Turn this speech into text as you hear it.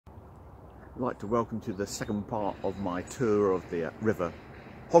I'd like to welcome to the second part of my tour of the River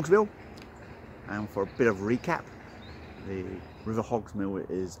Hogsmill. And for a bit of recap, the River Hogsmill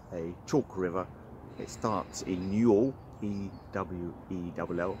is a chalk river. It starts in Ewell,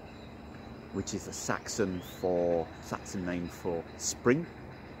 E-W-E-L-L, which is a Saxon name for spring,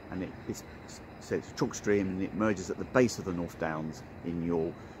 and it's a chalk stream, and it merges at the base of the North Downs in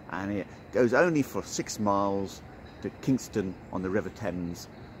Ewell, and it goes only for 6 miles to Kingston on the River Thames,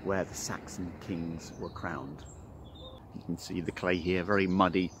 where the Saxon kings were crowned. You can see the clay here, very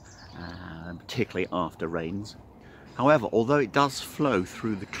muddy, particularly after rains. However, although it does flow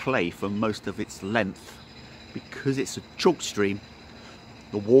through the clay for most of its length, because it's a chalk stream,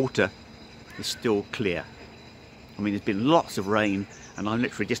 the water is still clear. I mean, there's been lots of rain, and I'm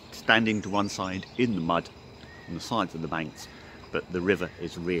literally just standing to one side in the mud on the sides of the banks, but the river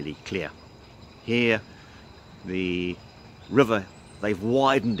is really clear. Here, the river, they've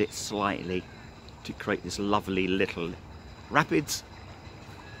widened it slightly to create this lovely little rapids,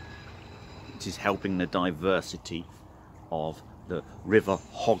 which is helping the diversity of the River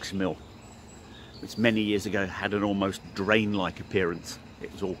Hogsmill, which many years ago had an almost drain-like appearance.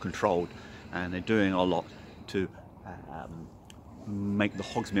 It was all controlled, and they're doing a lot to make the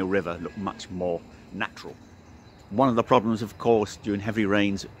Hogsmill River look much more natural. One of the problems, of course, during heavy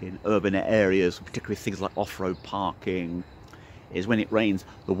rains in urban areas, particularly things like off-road parking, is when it rains,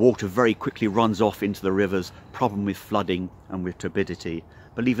 the water very quickly runs off into the rivers, problem with flooding and with turbidity.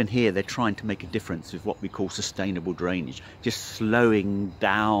 But even here, they're trying to make a difference with what we call sustainable drainage, just slowing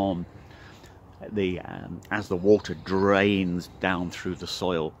down as the water drains down through the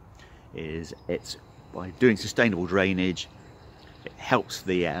soil. It's by doing sustainable drainage, it helps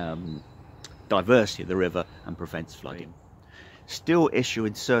the diversity of the river and prevents flooding. Still issue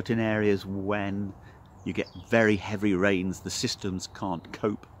in certain areas when you get very heavy rains, the systems can't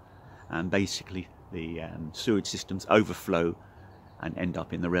cope, and basically the sewage systems overflow and end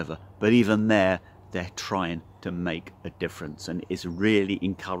up in the river. But even there, they're trying to make a difference, and it's really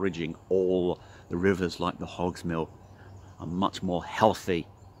encouraging. All the rivers like the Hogsmill are much more healthy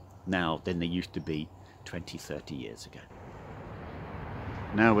now than they used to be 20-30 years ago.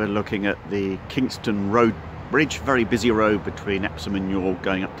 Now we're looking at the Kingston Road Bridge, very busy road between Epsom and Ewell,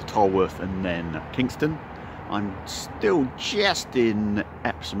 going up to Tolworth and then Kingston. I'm still just in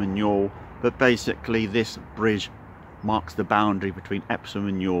Epsom and Ewell, but basically this bridge marks the boundary between Epsom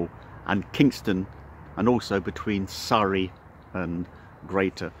and Ewell and Kingston, and also between Surrey and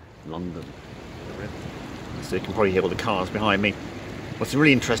Greater London. So you can probably hear all the cars behind me. What's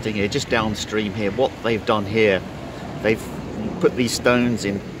really interesting here, just downstream here, what they've done here, they've put these stones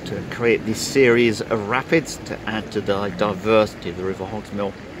in to create this series of rapids to add to the diversity of the River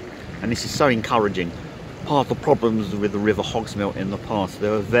Hogsmill, and this is so encouraging. Part of the problems with the River Hogsmill in the past,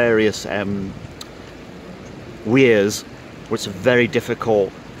 there were various weirs which are very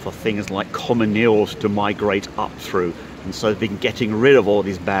difficult for things like common eels to migrate up through, and so they've been getting rid of all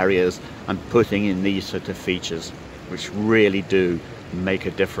these barriers and putting in these sort of features which really do make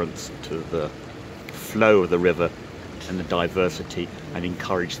a difference to the flow of the river and the diversity, and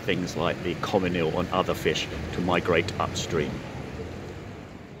encourage things like the common eel and other fish to migrate upstream.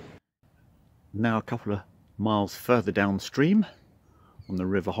 Now a couple of miles further downstream on the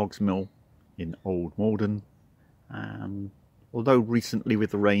River Hogsmill in Old Malden, and although recently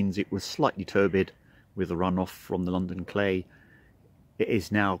with the rains it was slightly turbid with the runoff from the London clay, it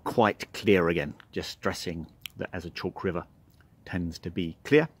is now quite clear again, just stressing that as a chalk river tends to be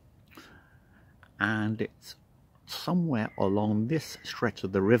clear. And it's somewhere along this stretch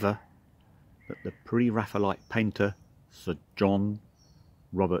of the river that the pre-Raphaelite painter Sir John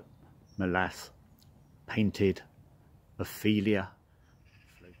Robert Melasse painted Ophelia.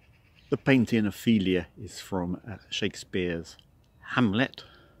 The painting Ophelia is from Shakespeare's Hamlet,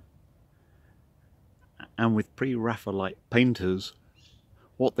 and with pre-Raphaelite painters,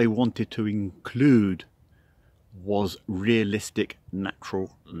 what they wanted to include was realistic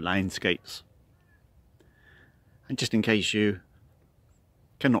natural landscapes. And just in case you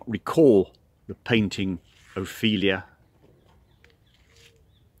cannot recall the painting Ophelia,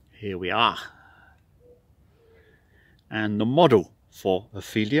 here we are. And the model for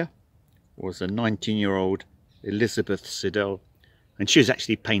Ophelia was a 19-year-old Elizabeth Siddell, and she was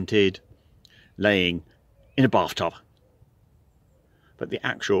actually painted laying in a bathtub. But the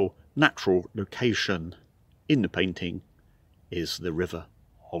actual natural location in the painting is the River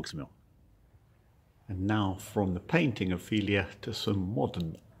Hogsmill. And now from the painting Ophelia to some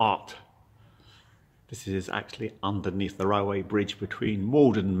modern art. This is actually underneath the railway bridge between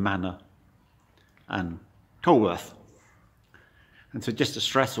Malden Manor and Tolworth. And so just to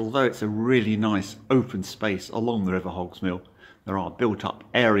stress, although it's a really nice open space along the River Hogsmill, there are built up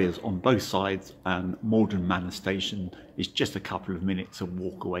areas on both sides, and Malden Manor Station is just a couple of minutes of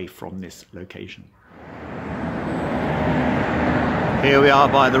walk away from this location. Here we are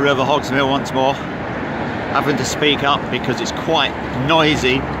by the River Hogsmill once more, having to speak up because it's quite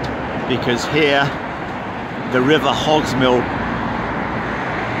noisy, because here the River Hogsmill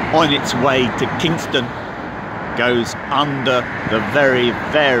on its way to Kingston goes under the very,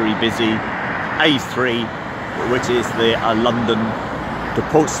 very busy A3, which is the London to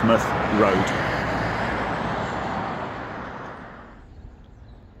Portsmouth road.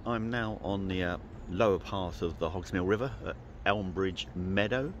 I'm now on the lower part of the Hogsmill River at Elmbridge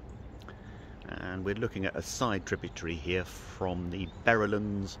Meadow, and we're looking at a side tributary here from the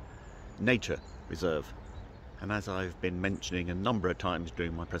Berrylands Nature Reserve. And as I've been mentioning a number of times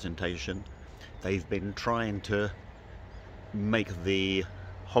during my presentation, they've been trying to make the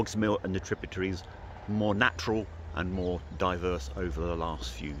Hogsmill and the tributaries more natural and more diverse over the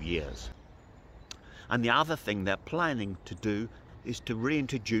last few years. And the other thing they're planning to do is to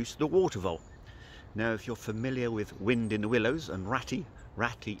reintroduce the water vole. Now, if you're familiar with Wind in the Willows and Ratty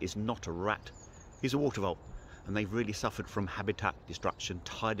is not a rat, he's a water vole. And they've really suffered from habitat destruction,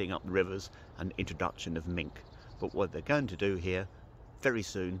 tidying up the rivers and introduction of mink. But what they're going to do here very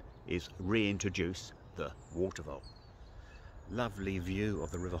soon is reintroduce the water vole. Lovely view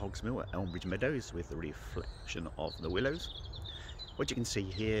of the River Hogsmill at Elmbridge Meadows with the reflection of the willows. What you can see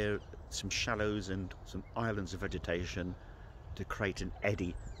here, some shallows and some islands of vegetation to create an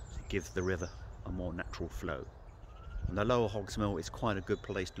eddy to give the river a more natural flow. And the lower Hogsmill is quite a good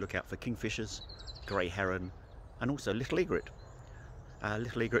place to look out for kingfishers, grey heron and also little egret.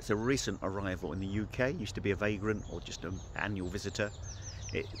 Little egret's a recent arrival in the UK, used to be a vagrant or just an annual visitor.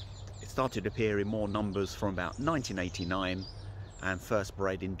 It started to appear in more numbers from about 1989 and first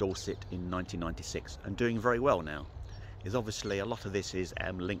bred in Dorset in 1996 and doing very well now. Obviously a lot of this is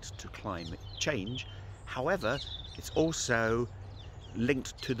linked to climate change. However, it's also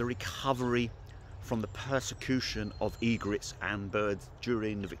linked to the recovery from the persecution of egrets and birds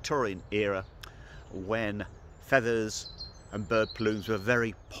during the Victorian era, when feathers and bird plumes were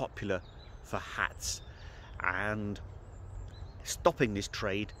very popular for hats, and stopping this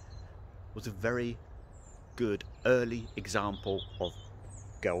trade was a very good early example of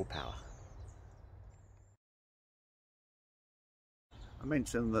girl power. I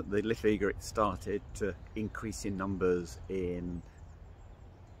mentioned that the little egret started to increase in numbers in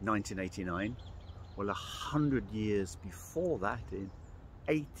 1989. Well, 100 years before that, in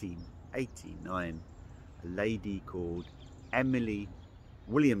 1889, a lady called Emily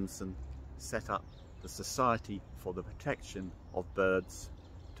Williamson set up the Society for the Protection of Birds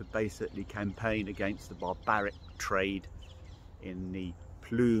to basically campaign against the barbaric trade in the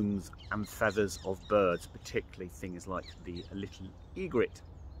plumes and feathers of birds, particularly things like the little egret.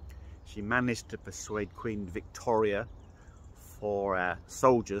 She managed to persuade Queen Victoria for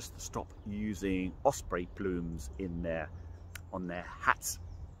soldiers to stop using osprey plumes on their hats.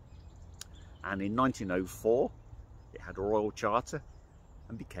 And in 1904 it had a royal charter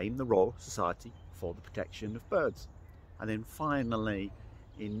and became the Royal Society for the Protection of Birds. And then finally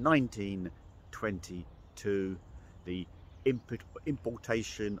in 1922 the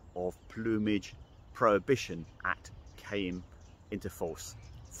Importation of Plumage Prohibition Act came into force,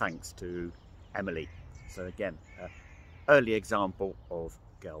 thanks to Emily. So again, early example of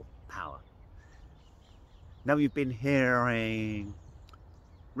girl power. Now, you've been hearing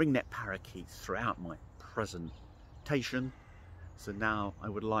ringneck parakeets throughout my presentation, so now I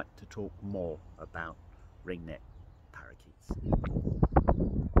would like to talk more about ringneck parakeets.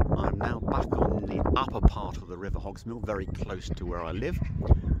 I'm now back on the upper part of the River Hogsmill, very close to where I live,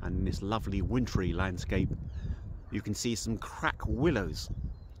 and in this lovely wintry landscape you can see some crack willows.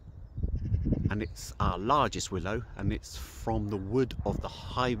 And it's our largest willow, and it's from the wood of the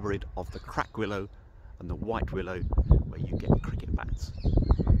hybrid of the crack willow and the white willow, where you get cricket bats.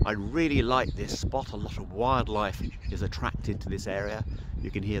 I really like this spot. A lot of wildlife is attracted to this area.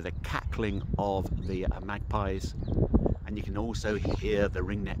 You can hear the cackling of the magpies, and you can also hear the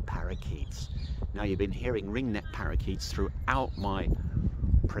ringneck parakeets. Now, you've been hearing ringneck parakeets throughout my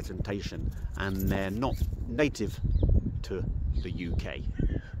presentation, and they're not native to the UK.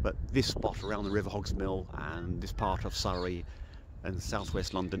 But this spot around the River Hogsmill and this part of Surrey and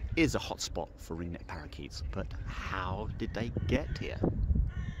southwest London is a hot spot for ringneck parakeets. But how did they get here?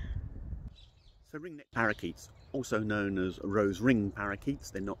 So ringneck parakeets, also known as rose ring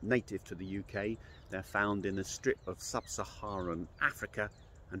parakeets, they're not native to the UK. They're found in a strip of sub-Saharan Africa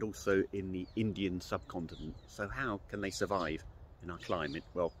and also in the Indian subcontinent. So how can they survive in our climate?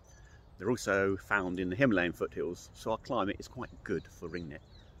 Well, they're also found in the Himalayan foothills, so our climate is quite good for ringneck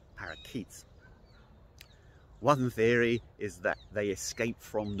parakeets. One theory is that they escaped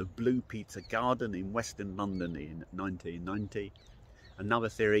from the Blue Peter Garden in Western London in 1990. Another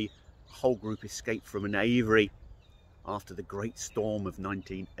theory, a whole group escaped from an aviary after the Great Storm of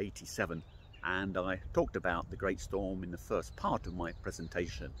 1987. And I talked about the Great Storm in the first part of my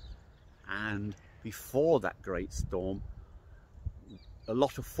presentation. And before that Great Storm, a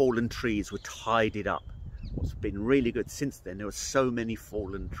lot of fallen trees were tidied up. What's been really good since then, there were so many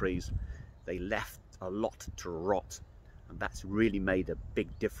fallen trees, they left a lot to rot, and that's really made a big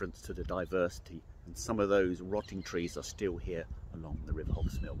difference to the diversity, and some of those rotting trees are still here along the River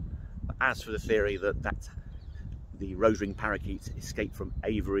Hogsmill. But as for the theory that the rose-ringed parakeets escaped from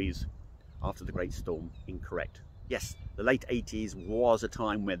aviaries after the Great Storm, incorrect. Yes, the late 80s was a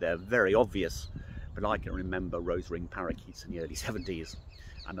time where they're very obvious, but I can remember rose-ringed parakeets in the early 70s,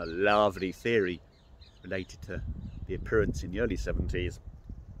 and a lovely theory related to the appearance in the early 70s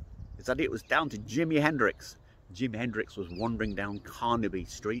is that it was down to Jimi Hendrix. Jimi Hendrix was wandering down Carnaby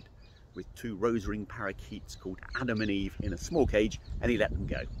Street with two rose-ringed parakeets called Adam and Eve in a small cage, and he let them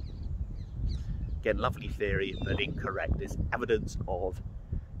go. Again, lovely theory, but incorrect. There's evidence of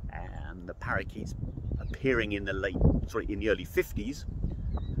the parakeets appearing in the early 50s.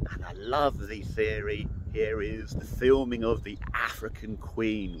 And I love the theory. Here is the filming of The African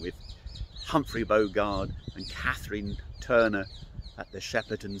Queen with Humphrey Bogart and Catherine Turner at the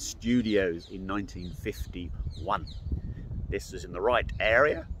Shepperton Studios in 1951. This is in the right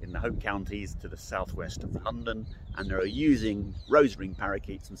area, in the home counties to the southwest of London, and they are using rose-ringed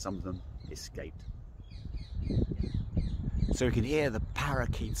parakeets, and some of them escaped. So you can hear the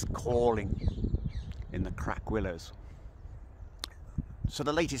parakeets calling in the crack willows. So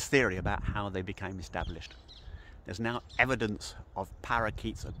the latest theory about how they became established. There's now evidence of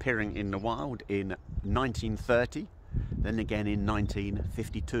parakeets appearing in the wild in 1930, then again in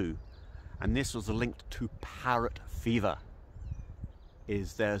 1952. And this was linked to parrot fever.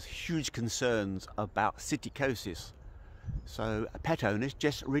 There's huge concerns about psittacosis. So pet owners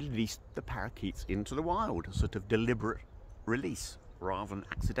just released the parakeets into the wild, a sort of deliberate release rather than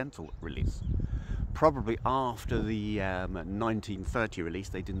accidental release. Probably after the 1930 release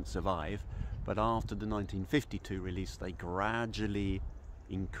they didn't survive, but after the 1952 release they gradually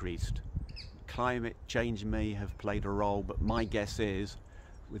increased. Climate change may have played a role, but my guess is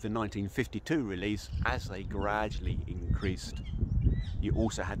with the 1952 release, as they gradually increased, you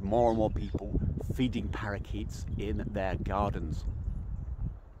also had more and more people feeding parakeets in their gardens.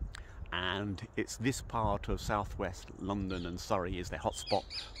 And it's this part of southwest London and Surrey is their hotspot.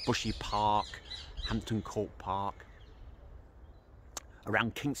 Bushy Park, Hampton Court Park,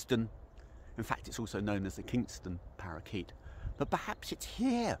 around Kingston. In fact, it's also known as the Kingston parakeet. But perhaps it's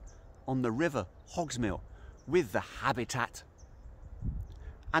here on the river Hogsmill with the habitat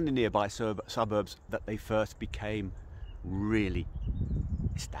and the nearby suburbs that they first became really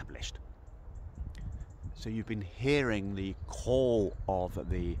established. So you've been hearing the call of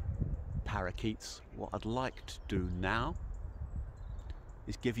the parakeets. What I'd like to do now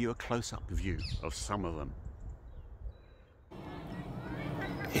is give you a close-up view of some of them.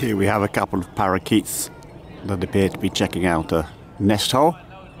 Here we have a couple of parakeets that appear to be checking out a nest hole.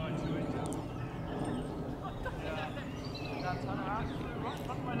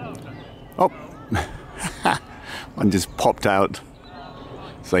 Oh, one just popped out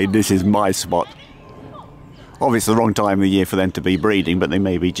saying this is my spot. Obviously the wrong time of the year for them to be breeding, but they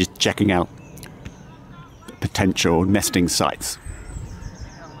may be just checking out potential nesting sites.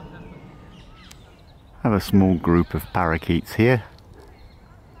 I have a small group of parakeets here.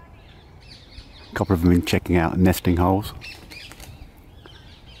 A couple of them checking out nesting holes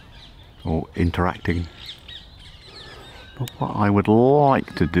or interacting. But what I would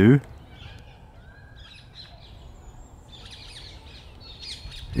like to do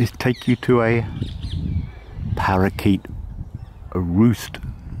is take you to a parakeet roost.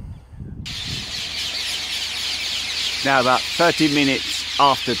 Now about 30 minutes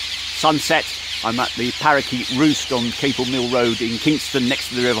after sunset, I'm at the parakeet roost on Capel Mill Road in Kingston next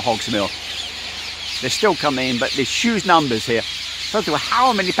to the River Hogsmill. They're still coming in, but there's huge numbers here. First of all,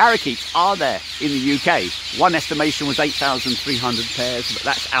 how many parakeets are there in the UK? One estimation was 8,300 pairs, but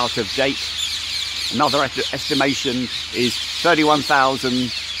that's out of date. Another estimation is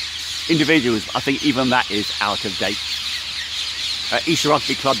 31,000 individuals. I think even that is out of date. At East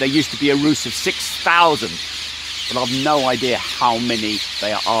Rugby Club there used to be a roost of 6,000, but I've no idea how many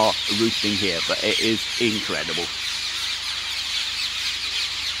they are roosting here, but it is incredible.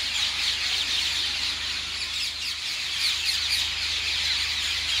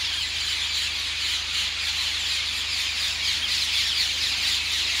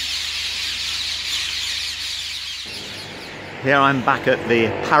 Here I'm back at the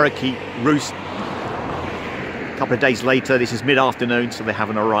parakeet roost. A couple of days later, this is mid-afternoon, so they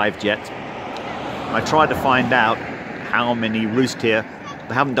haven't arrived yet. I tried to find out how many roost here.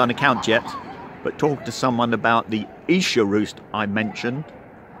 They haven't done a count yet, but talked to someone about the Esher roost I mentioned.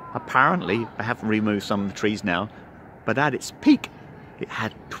 Apparently, they haven't removed some of the trees now, but at its peak, it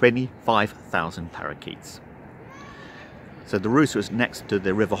had 25,000 parakeets. So the roost was next to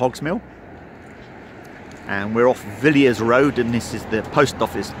the River Hogsmill. And we're off Villiers Road, and this is the post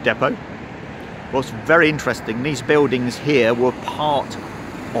office depot. What's very interesting, these buildings here were part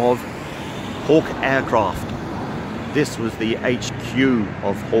of Hawk Aircraft. This was the HQ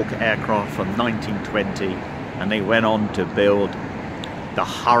of Hawk Aircraft from 1920, and they went on to build the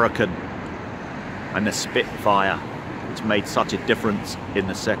Hurricane and the Spitfire, which made such a difference in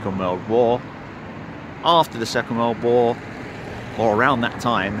the Second World War. After the Second World War, or around that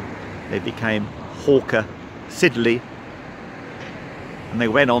time, they became Hawker Siddeley, and they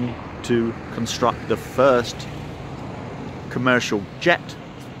went on to construct the first commercial jet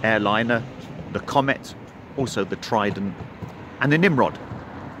airliner, the Comet, also the Trident and the Nimrod.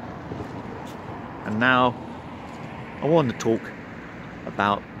 And now I want to talk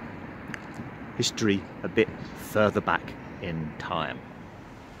about history a bit further back in time.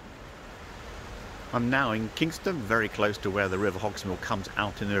 I'm now in Kingston, very close to where the River Hogsmill comes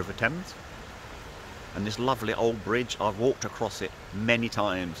out in the River Thames. And this lovely old bridge, I've walked across it many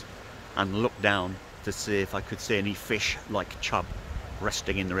times and looked down to see if I could see any fish like chub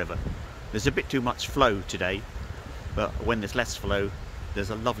resting in the river. There's a bit too much flow today, but when there's less flow, there's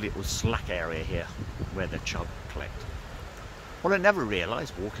a lovely little slack area here where the chub collect. What I never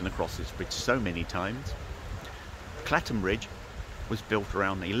realised walking across this bridge so many times, Clapham Bridge was built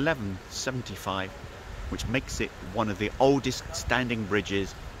around 1175, which makes it one of the oldest standing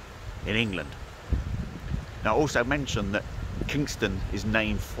bridges in England. Now, I also mentioned that Kingston is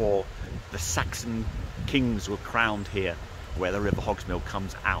named for the Saxon kings were crowned here, where the River Hogsmill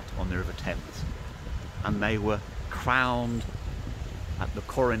comes out on the River Thames. And they were crowned at the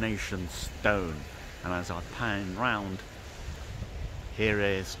Coronation Stone. And as I pan round, here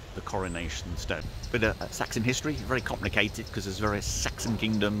is the Coronation Stone. Bit of Saxon history, very complicated because there's various Saxon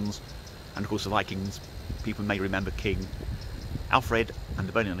kingdoms, and of course the Vikings. People may remember King Alfred and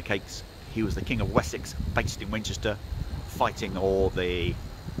the burning on the cakes. He was the King of Wessex, based in Winchester, fighting all the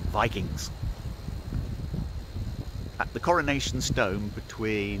Vikings. At the Coronation Stone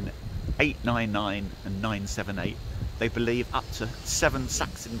between 899 and 978, they believe up to 7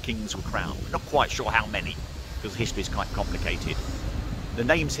 Saxon kings were crowned. We're not quite sure how many, because history is quite complicated. The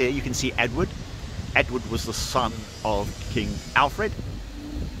names here, you can see Edward. Edward was the son of King Alfred.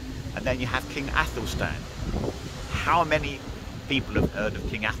 And then you have King Athelstan. How many people have heard of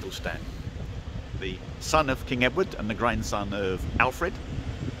King Athelstan? The son of King Edward and the grandson of Alfred.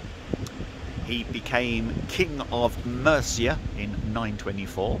 He became King of Mercia in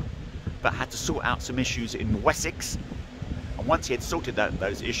 924, but had to sort out some issues in Wessex. And once he had sorted out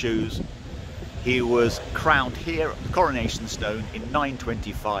those issues, he was crowned here at the Coronation Stone in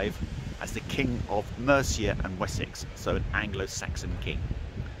 925 as the King of Mercia and Wessex, so an Anglo-Saxon king.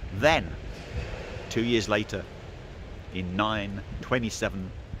 Then, 2 years later, in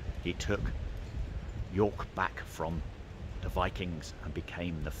 927, he took York back from the Vikings and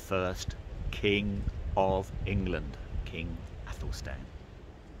became the first King of England, King Athelstan.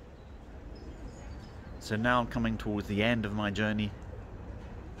 So now I'm coming towards the end of my journey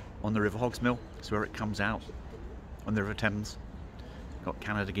on the River Hogsmill. It's where it comes out on the River Thames. Got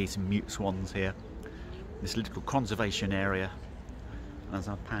Canada geese and mute swans here. This little conservation area. As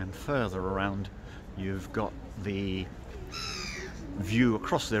I pan further around, you've got the view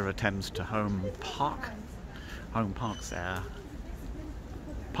across the River Thames to Home Park. Home Park's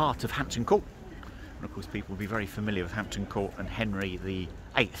part of Hampton Court. And of course people will be very familiar with Hampton Court and Henry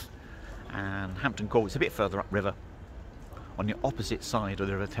VIII. And Hampton Court is a bit further upriver, on the opposite side of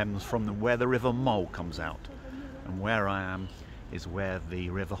the River Thames from where the River Mole comes out. And where I am is where the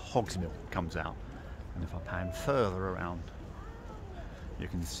River Hogsmill comes out. And if I pan further around, you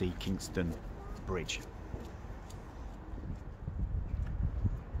can see Kingston Bridge.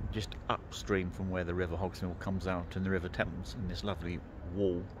 Just upstream from where the River Hogsmill comes out in the River Thames, in this lovely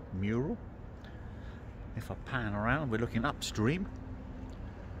wall mural. If I pan around, we're looking upstream,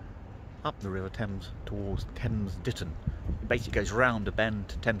 up the River Thames towards Thames Ditton. It basically goes round a bend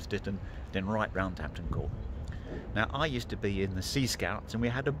to Thames Ditton, then right round to Hampton Court. Now, I used to be in the Sea Scouts, and we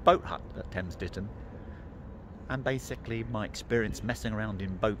had a boat hut at Thames Ditton. And basically, my experience messing around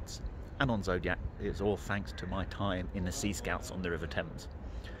in boats and on Zodiac is all thanks to my time in the Sea Scouts on the River Thames.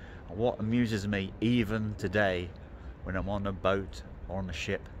 And what amuses me even today, when I'm on a boat or on a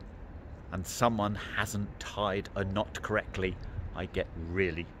ship and someone hasn't tied a knot correctly, I get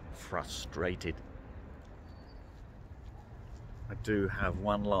really frustrated. I do have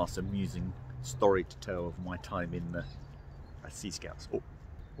one last amusing story to tell of my time in the Sea Scouts. Oh,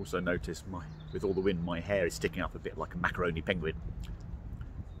 also notice with all the wind my hair is sticking up a bit like a macaroni penguin.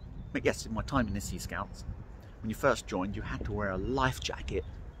 But yes, in my time in the Sea Scouts, when you first joined you had to wear a life jacket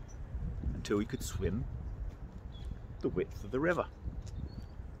until you could swim the width of the river.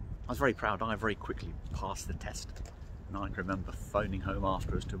 I was very proud. I very quickly passed the test, and I can remember phoning home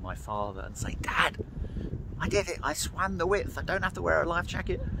afterwards to my father and saying, "Dad, I did it, I swam the width, I don't have to wear a life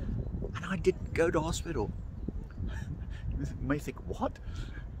jacket, and I didn't go to hospital." You may think, what?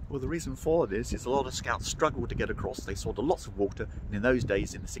 Well, the reason for this is a lot of scouts struggled to get across. They saw lots of water, and in those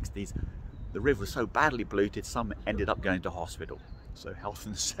days, in the 60s, the river was so badly polluted, some ended up going to hospital. So health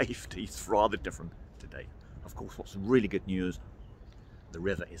and safety is rather different today. Of course, what's really good news, the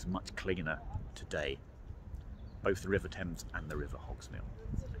river is much cleaner today, both the River Thames and the River Hogsmill.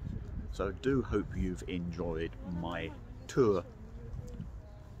 So I do hope you've enjoyed my tour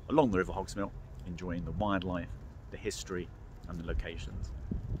along the River Hogsmill, enjoying the wildlife, the history and the locations.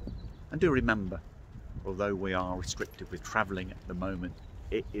 And do remember, although we are restricted with travelling at the moment,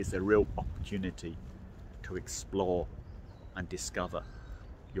 it is a real opportunity to explore and discover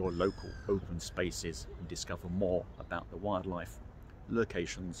your local open spaces and discover more about the wildlife,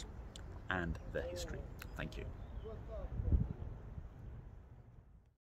 locations and the history. Thank you.